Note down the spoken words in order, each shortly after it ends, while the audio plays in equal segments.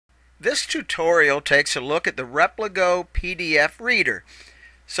This tutorial takes a look at the RepliGo PDF Reader.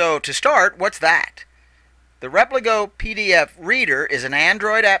 So to start, what's that? The RepliGo PDF Reader is an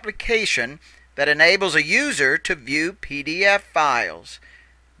Android application that enables a user to view PDF files.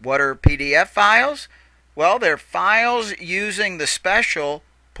 What are PDF files? Well, they're files using the special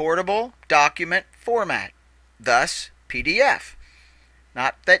portable document format, thus PDF.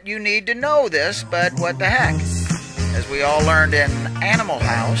 Not that you need to know this, but what the heck? As we all learned in Animal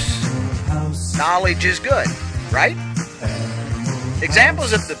House, knowledge is good, right?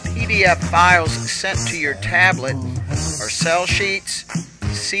 Examples of the PDF files sent to your tablet are sell sheets,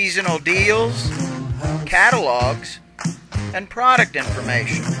 seasonal deals, catalogs, and product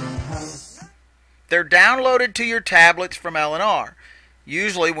information. They're downloaded to your tablets from L&R,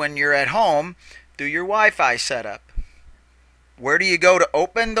 usually when you're at home through your Wi-Fi setup. Where do you go to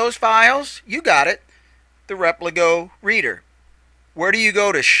open those files? You got it, the RepliGo Reader. Where do you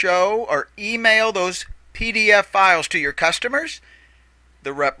go to show or email those PDF files to your customers? The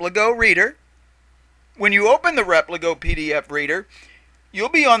RepliGo Reader. When you open the RepliGo PDF Reader, you'll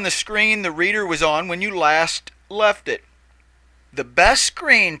be on the screen the reader was on when you last left it. The best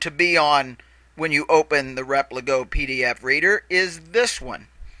screen to be on when you open the RepliGo PDF Reader is this one.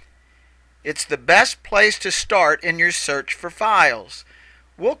 It's the best place to start in your search for files.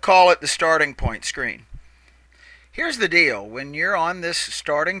 We'll call it the starting point screen. Here's the deal. When you're on this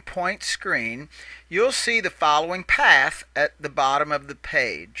starting point screen, you'll see the following path at the bottom of the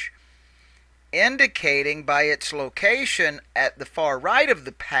page, indicating by its location at the far right of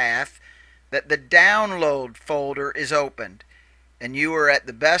the path that the download folder is opened, and you are at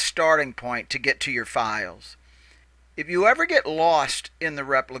the best starting point to get to your files. If you ever get lost in the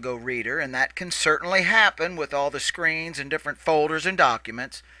RepliGo Reader, and that can certainly happen with all the screens and different folders and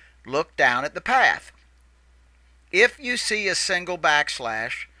documents, look down at the path. If you see a single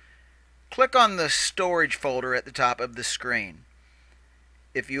backslash, click on the storage folder at the top of the screen.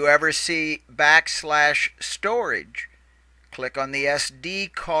 If you ever see backslash storage, click on the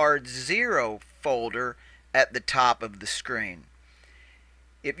SD card 0 folder at the top of the screen.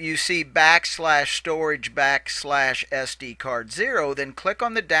 If you see backslash storage backslash SD card 0, then click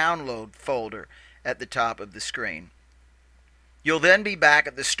on the download folder at the top of the screen. You'll then be back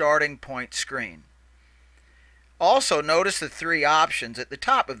at the starting point screen. Also, notice the three options at the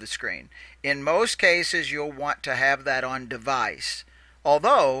top of the screen. In most cases, you'll want to have that on device.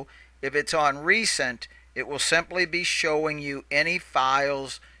 Although, if it's on recent, it will simply be showing you any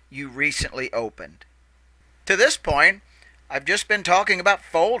files you recently opened. To this point, I've just been talking about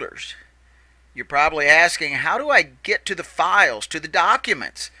folders. You're probably asking, how do I get to the files, to the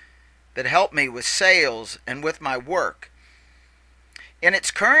documents that help me with sales and with my work? In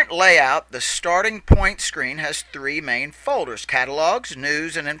its current layout, the starting point screen has three main folders: catalogs,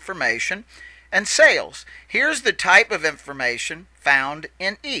 news and information, and sales. Here's the type of information found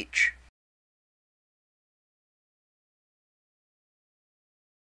in each.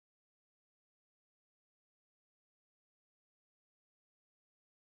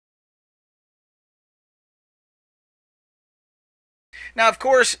 Now, of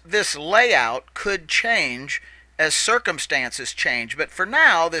course, this layout could change as circumstances change, but for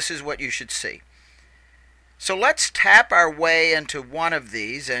now, this is what you should see. So let's tap our way into one of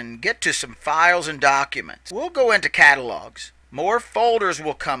these and get to some files and documents. We'll go into catalogs. More folders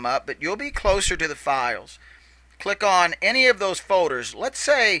will come up, but you'll be closer to the files. Click on any of those folders, let's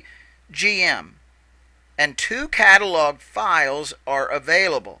say GM, and two catalog files are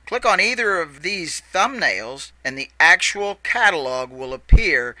available. Click on either of these thumbnails and the actual catalog will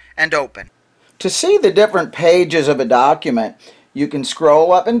appear and open. To see the different pages of a document, you can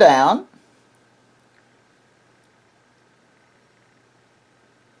scroll up and down.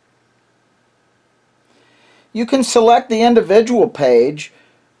 You can select the individual page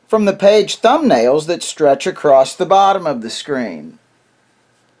from the page thumbnails that stretch across the bottom of the screen.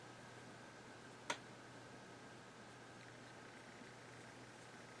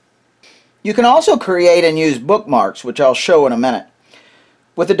 You can also create and use bookmarks, which I'll show in a minute.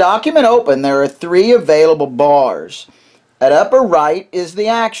 With the document open, there are three available bars. At upper right is the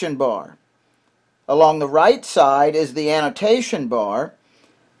action bar. Along the right side is the annotation bar.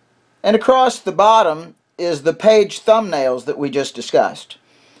 And across the bottom is the page thumbnails that we just discussed.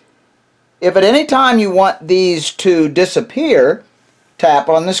 If at any time you want these to disappear, tap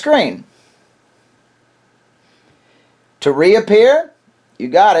on the screen. To reappear, you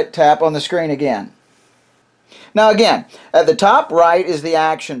got it, tap on the screen again. Now again, at the top right is the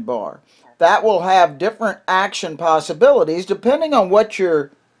action bar. That will have different action possibilities depending on what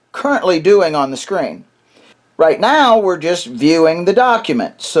you're currently doing on the screen. Right now, we're just viewing the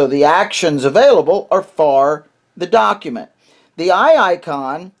document, so the actions available are for the document. The eye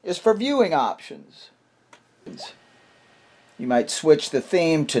icon is for viewing options. You might switch the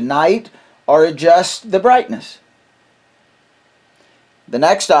theme to night or adjust the brightness. The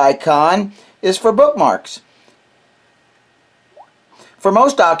next icon is for bookmarks. For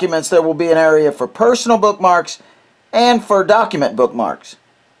most documents, there will be an area for personal bookmarks and for document bookmarks.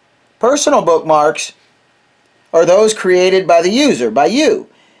 Personal bookmarks are those created by the user, by you,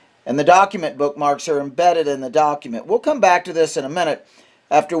 and the document bookmarks are embedded in the document. We'll come back to this in a minute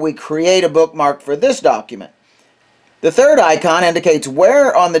after we create a bookmark for this document. The third icon indicates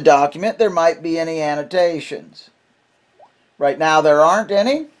where on the document there might be any annotations. Right now there aren't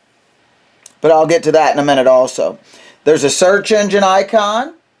any, but I'll get to that in a minute also. There's a search engine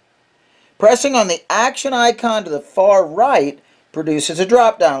icon. Pressing on the action icon to the far right produces a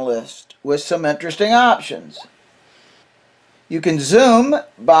drop-down list with some interesting options. You can zoom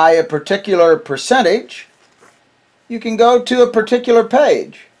by a particular percentage. You can go to a particular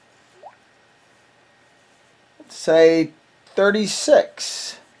page. Let's say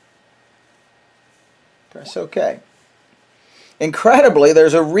 36. Press OK. Incredibly,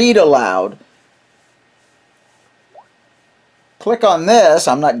 there's a read aloud. Click on this.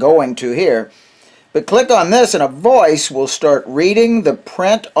 I'm not going to here. But click on this and a voice will start reading the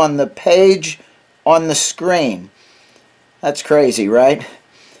print on the page on the screen. That's crazy, right?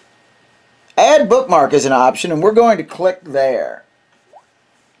 Add bookmark is an option, and we're going to click there.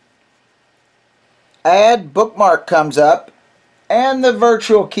 Add bookmark comes up, and the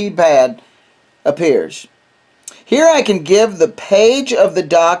virtual keypad appears. Here I can give the page of the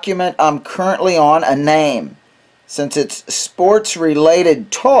document I'm currently on a name. Since it's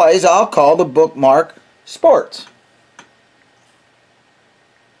sports-related toys, I'll call the bookmark Sports.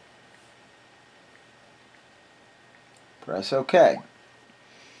 Press OK.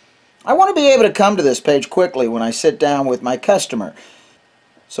 I want to be able to come to this page quickly when I sit down with my customer.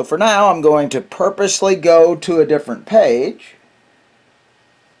 So for now, I'm going to purposely go to a different page,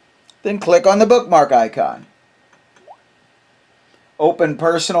 then click on the bookmark icon. Open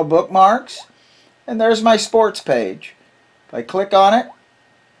Personal Bookmarks, and there's my sports page. If I click on it,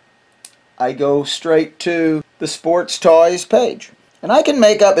 I go straight to the Sports Toys page. And I can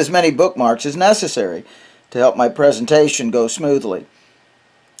make up as many bookmarks as necessary to help my presentation go smoothly.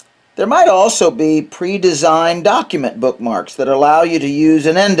 There might also be pre-designed document bookmarks that allow you to use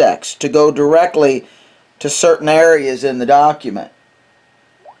an index to go directly to certain areas in the document.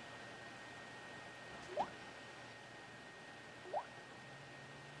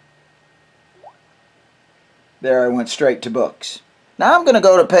 There I went straight to books. Now I'm going to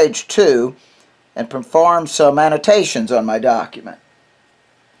go to page 2 and perform some annotations on my document.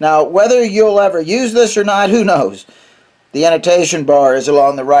 Now whether you'll ever use this or not, who knows? The annotation bar is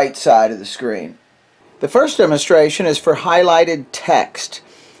along the right side of the screen. The first demonstration is for highlighted text.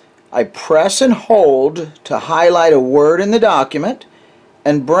 I press and hold to highlight a word in the document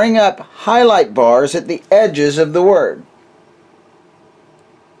and bring up highlight bars at the edges of the word.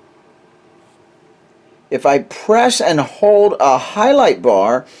 If I press and hold a highlight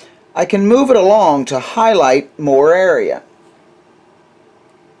bar, I can move it along to highlight more area.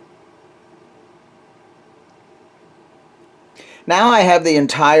 Now I have the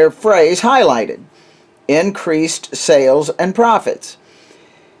entire phrase highlighted. Increased sales and profits.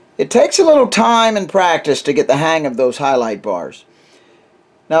 It takes a little time and practice to get the hang of those highlight bars.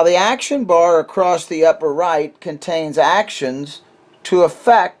 Now the action bar across the upper right contains actions to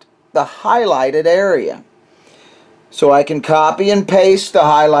affect the highlighted area. So I can copy and paste the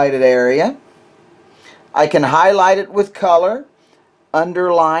highlighted area. I can highlight it with color,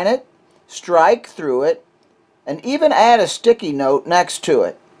 underline it, strike through it, and even add a sticky note next to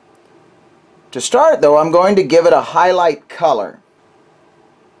it. To start though, I'm going to give it a highlight color.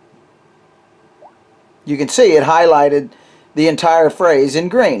 You can see it highlighted the entire phrase in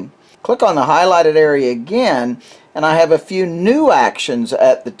green. Click on the highlighted area again, and I have a few new actions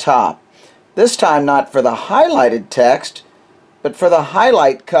at the top. This time not for the highlighted text, but for the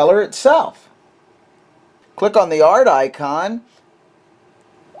highlight color itself. Click on the art icon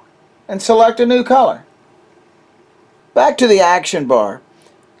and select a new color. Back to the action bar.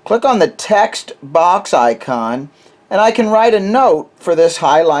 Click on the text box icon and I can write a note for this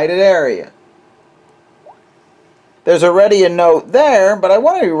highlighted area. There's already a note there, but I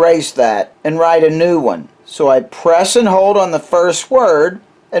want to erase that and write a new one. So I press and hold on the first word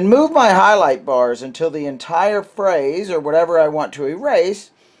and move my highlight bars until the entire phrase, or whatever I want to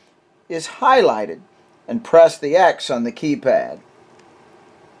erase, is highlighted, and press the X on the keypad.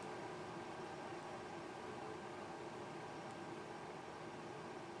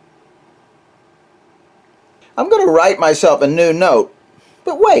 I'm going to write myself a new note.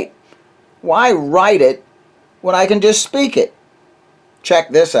 But wait, why write it when I can just speak it? Check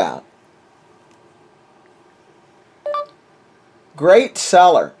this out. Great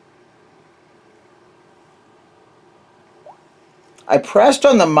seller. I pressed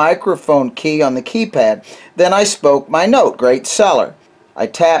on the microphone key on the keypad, then I spoke my note, great seller. I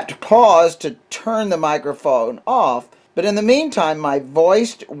tapped pause to turn the microphone off, but in the meantime my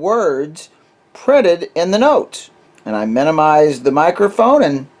voiced words printed in the notes. And I minimized the microphone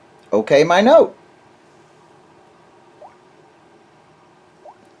and OK my note.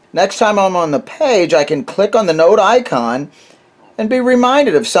 Next time I'm on the page, I can click on the note icon and be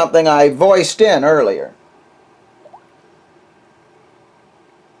reminded of something I voiced in earlier.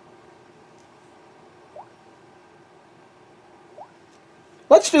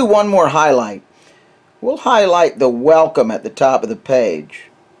 Let's do one more highlight. We'll highlight the welcome at the top of the page.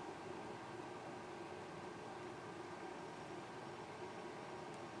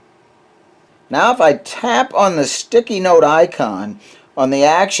 Now if I tap on the sticky note icon on the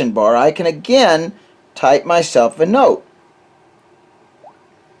action bar, I can again type myself a note.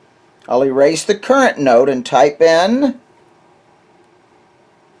 I'll erase the current note and type in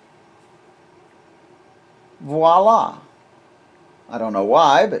voila. I don't know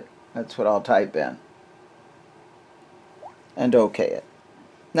why, but that's what I'll type in. And OK it.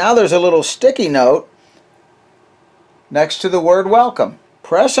 Now there's a little sticky note next to the word welcome.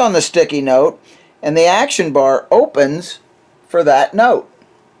 Press on the sticky note and the action bar opens for that note.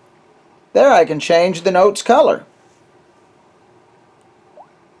 There I can change the note's color.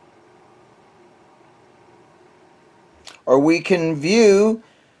 Or we can view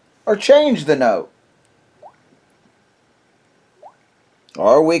or change the note.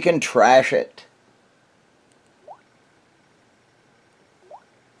 Or we can trash it.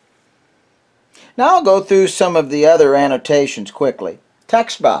 Now I'll go through some of the other annotations quickly.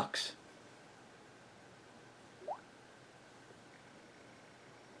 Text box.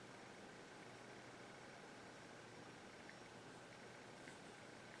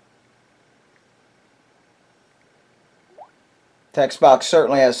 Text box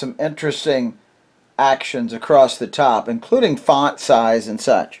certainly has some interesting actions across the top, including font size and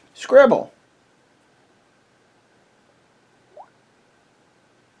such. Scribble.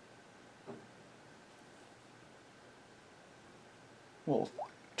 We'll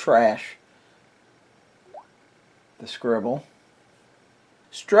trash the scribble.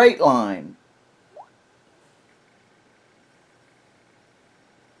 Straight line.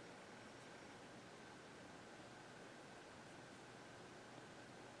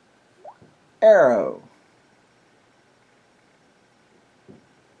 Arrow.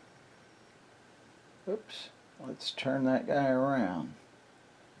 Oops, let's turn that guy around.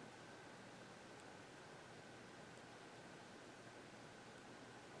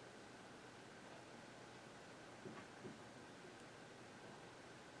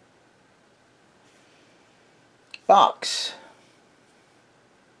 Box.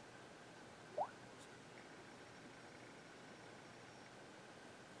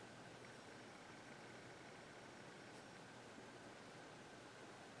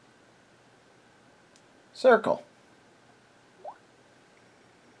 Circle.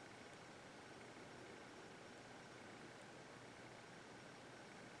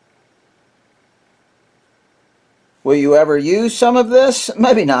 Will you ever use some of this?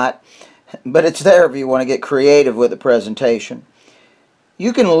 Maybe not, but it's there if you want to get creative with the presentation.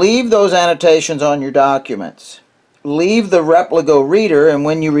 You can leave those annotations on your documents. Leave the RepliGo reader, and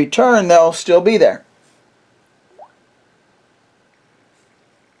when you return, they'll still be there.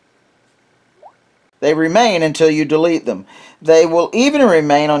 They remain until you delete them. They will even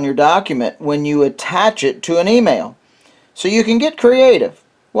remain on your document when you attach it to an email. So you can get creative.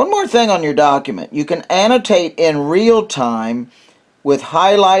 One more thing on your document. You can annotate in real time with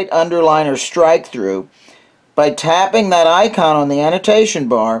highlight, underline, or strike through by tapping that icon on the annotation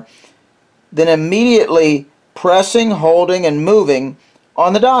bar, then immediately pressing, holding, and moving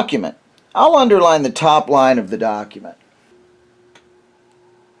on the document. I'll underline the top line of the document.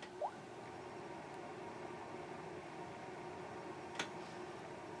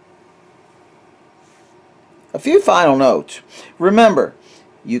 A few final notes. Remember,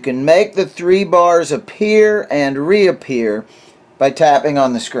 you can make the three bars appear and reappear by tapping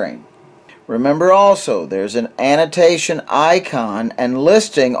on the screen. Remember also, there's an annotation icon and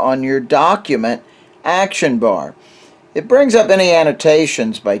listing on your document action bar. It brings up any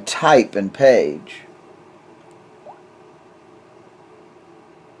annotations by type and page.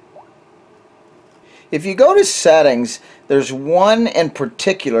 If you go to settings, there's one in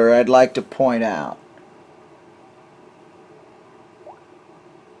particular I'd like to point out.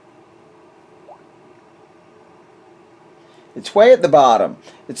 It's way at the bottom.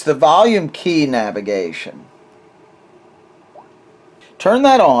 It's the volume key navigation. Turn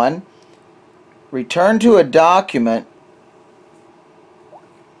that on, return to a document,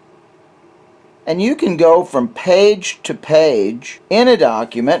 and you can go from page to page in a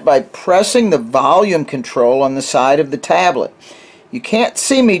document by pressing the volume control on the side of the tablet. You can't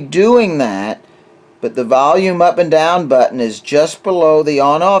see me doing that, but the volume up and down button is just below the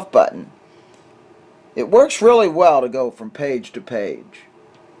on-off button. It works really well to go from page to page.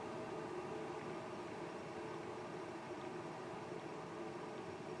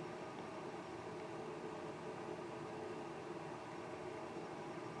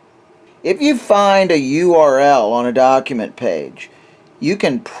 If you find a URL on a document page, you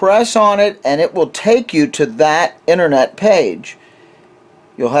can press on it and it will take you to that internet page.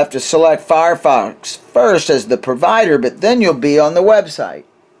 You'll have to select Firefox first as the provider, but then you'll be on the website.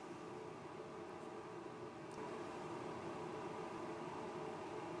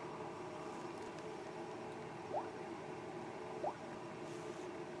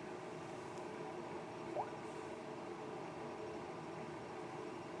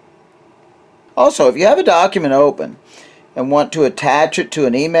 Also, if you have a document open and want to attach it to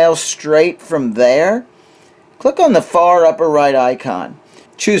an email straight from there, click on the far upper right icon.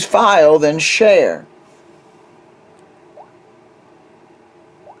 Choose File, then Share.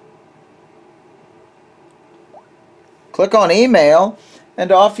 Click on Email,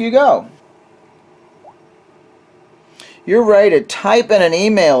 and off you go. You're ready to type in an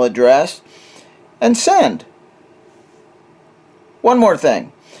email address and send. One more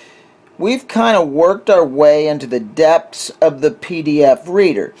thing. We've kind of worked our way into the depths of the PDF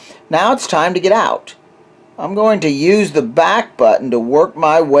reader. Now it's time to get out. I'm going to use the back button to work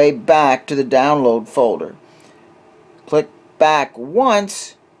my way back to the download folder. Click back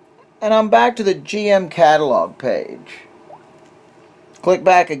once and I'm back to the GM catalog page. Click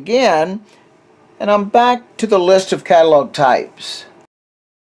back again and I'm back to the list of catalog types.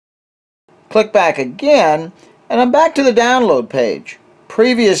 Click back again and I'm back to the download page,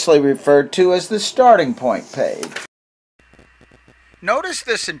 previously referred to as the starting point page. Notice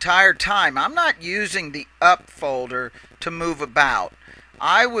this entire time I'm not using the up folder to move about.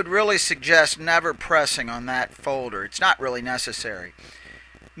 I would really suggest never pressing on that folder. It's not really necessary.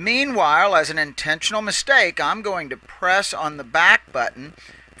 Meanwhile, as an intentional mistake, I'm going to press on the back button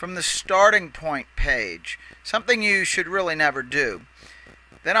from the starting point page, something you should really never do.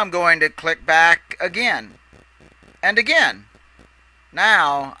 Then I'm going to click back again and again.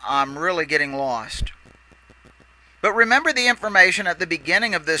 Now I'm really getting lost. But remember the information at the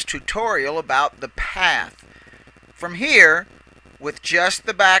beginning of this tutorial about the path. From here, with just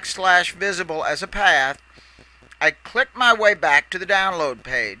the backslash visible as a path, I click my way back to the download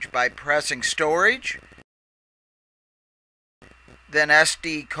page by pressing Storage, then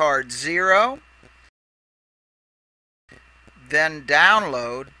SD card 0, then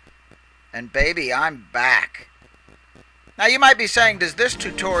Download, and baby, I'm back. Now you might be saying, does this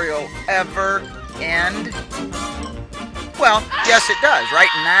tutorial ever end? Well, yes it does, right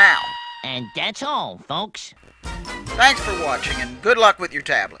now. And that's all, folks. Thanks for watching and good luck with your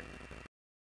tablet.